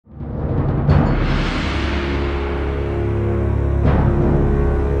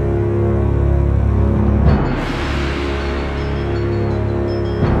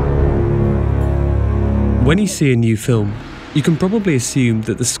When you see a new film, you can probably assume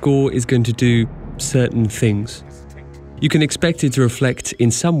that the score is going to do certain things. You can expect it to reflect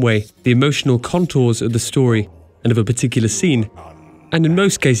in some way the emotional contours of the story and of a particular scene, and in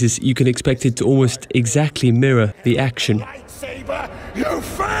most cases you can expect it to almost exactly mirror the action. Lightsaber, you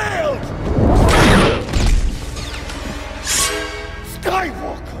failed!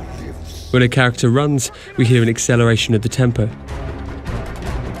 Skywalker lives! When a character runs, we hear an acceleration of the tempo.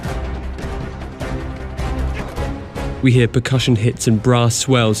 We hear percussion hits and brass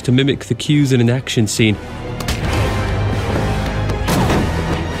swells to mimic the cues in an action scene.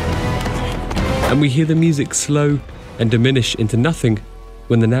 And we hear the music slow and diminish into nothing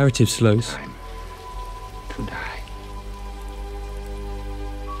when the narrative slows. Time to die.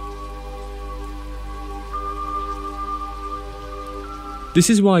 This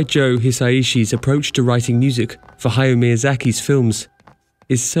is why Joe Hisaishi's approach to writing music for Hayao Miyazaki's films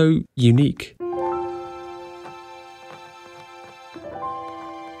is so unique.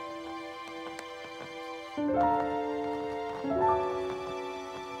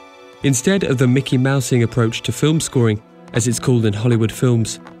 Instead of the Mickey Mousing approach to film scoring, as it's called in Hollywood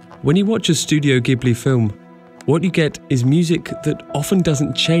films, when you watch a Studio Ghibli film, what you get is music that often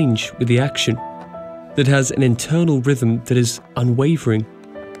doesn't change with the action, that has an internal rhythm that is unwavering,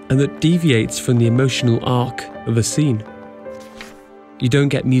 and that deviates from the emotional arc of a scene. You don't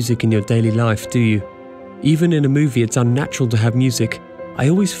get music in your daily life, do you? Even in a movie, it's unnatural to have music. I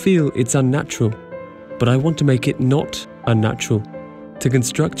always feel it's unnatural, but I want to make it not unnatural, to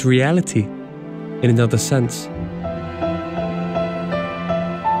construct reality in another sense.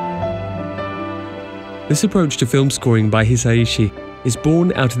 This approach to film scoring by Hisaishi is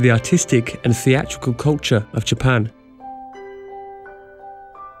born out of the artistic and theatrical culture of Japan.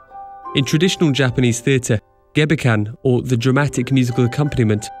 In traditional Japanese theatre, gebikan, or the dramatic musical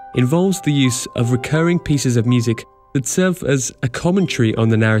accompaniment, involves the use of recurring pieces of music that serve as a commentary on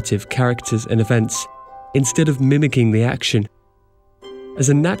the narrative, characters and events, instead of mimicking the action. As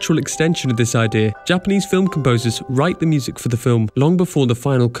a natural extension of this idea, Japanese film composers write the music for the film long before the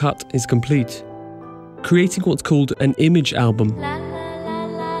final cut is complete, creating what's called an image album,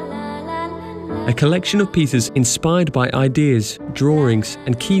 a collection of pieces inspired by ideas, drawings,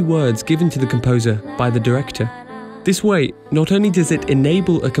 and key words given to the composer by the director. This way, not only does it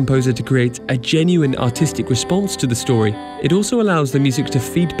enable a composer to create a genuine artistic response to the story, it also allows the music to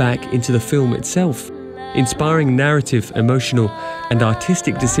feed back into the film itself, inspiring narrative, emotional, and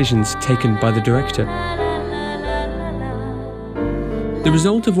artistic decisions taken by the director. The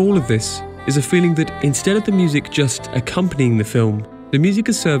result of all of this is a feeling that instead of the music just accompanying the film, the music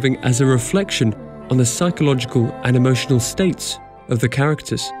is serving as a reflection on the psychological and emotional states of the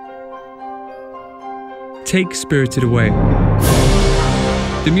characters. Take Spirited Away.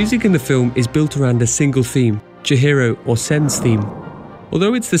 The music in the film is built around a single theme, Chihiro or Sen's theme.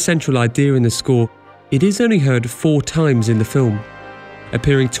 Although it's the central idea in the score, it is only heard 4 times in the film,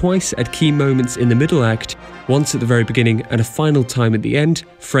 appearing twice at key moments in the middle act, once at the very beginning and a final time at the end,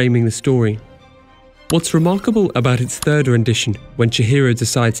 framing the story. What's remarkable about its third rendition, when Chihiro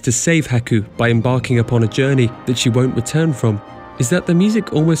decides to save Haku by embarking upon a journey that she won't return from, is that the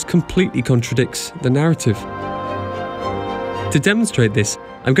music almost completely contradicts the narrative. To demonstrate this,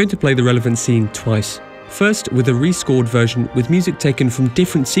 I'm going to play the relevant scene twice. First with a rescored version with music taken from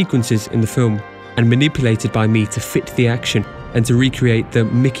different sequences in the film, and manipulated by me to fit the action and to recreate the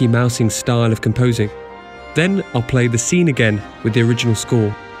Mickey Mousing style of composing. Then I'll play the scene again with the original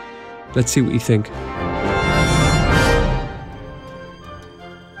score. Let's see what you think. I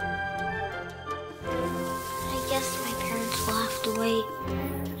guess my parents will have to wait.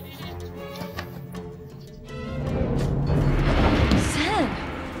 Sen!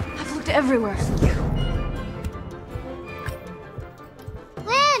 I've looked everywhere.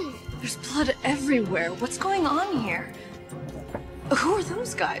 Lynn! There's blood everywhere. What's going on here? Who are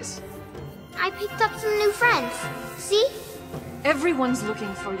those guys? I picked up some new friends. See? Everyone's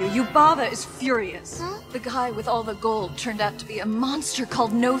looking for you. Yubaba is furious. Huh? The guy with all the gold turned out to be a monster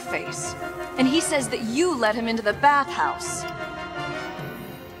called No Face. And he says that you let him into the bathhouse.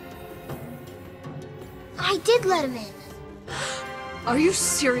 I did let him in. Are you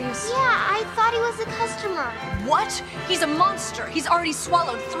serious? Yeah, I thought he was a customer. What? He's a monster. He's already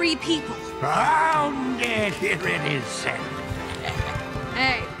swallowed 3 people. Found it! Here it is, Sen.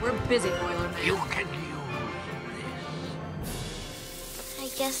 Hey, we're busy, Boilerman. You can use I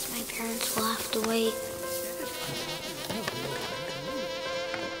guess my parents will have to wait.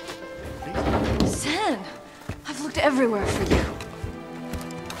 Sen! I've looked everywhere for you.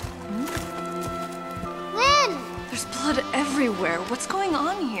 Lynn! There's blood everywhere. What's going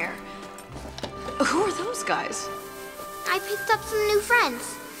on here? Who Who are those guys? I picked up some new friends.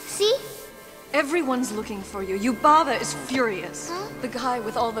 See? Everyone's looking for you. Yubaba is furious. Huh? The guy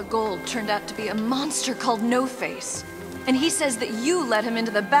with all the gold turned out to be a monster called No Face. And he says that you let him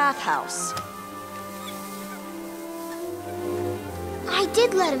into the bathhouse. I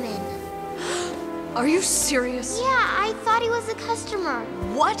did let him in. Are you serious? Yeah, I thought he was a customer.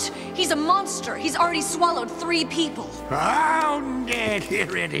 What? He's a monster. He's already swallowed 3 people. Found it!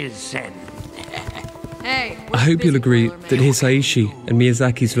 Here it is, then. Hey. I hope you'll agree that Hisaishi and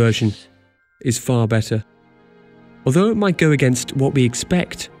Miyazaki's version is far better. Although it might go against what we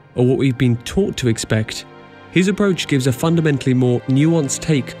expect, or what we've been taught to expect, his approach gives a fundamentally more nuanced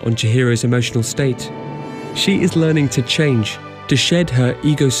take on Chihiro's emotional state. She is learning to change, to shed her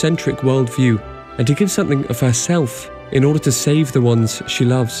egocentric worldview, and to give something of herself in order to save the ones she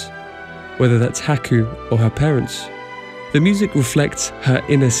loves, whether that's Haku or her parents. The music reflects her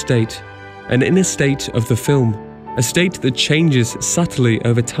inner state, an inner state of the film, a state that changes subtly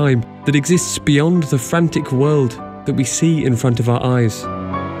over time, that exists beyond the frantic world that we see in front of our eyes.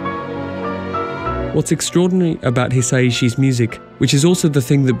 What's extraordinary about Hisaishi's music, which is also the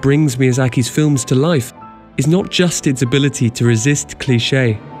thing that brings Miyazaki's films to life, is not just its ability to resist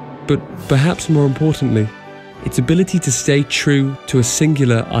cliché, but perhaps more importantly, its ability to stay true to a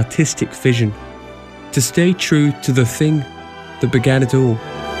singular artistic vision, to stay true to the thing that began it all.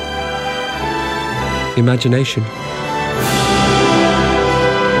 Imagination.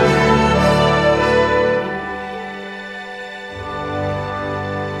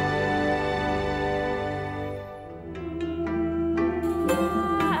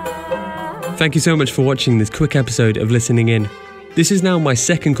 Thank you so much for watching this quick episode of Listening In. This is now my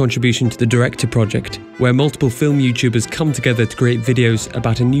second contribution to the Director Project, where multiple film YouTubers come together to create videos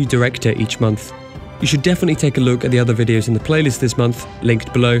about a new director each month. You should definitely take a look at the other videos in the playlist this month,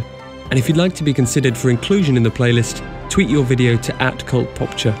 linked below, and if you'd like to be considered for inclusion in the playlist, tweet your video to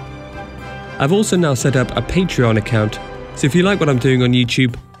 @CultPopture. I've also now set up a Patreon account, so if you like what I'm doing on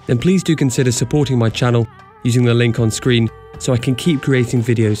YouTube, then please do consider supporting my channel using the link on screen so I can keep creating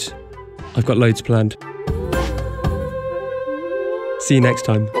videos. I've got loads planned. See you next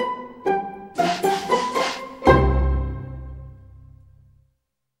time.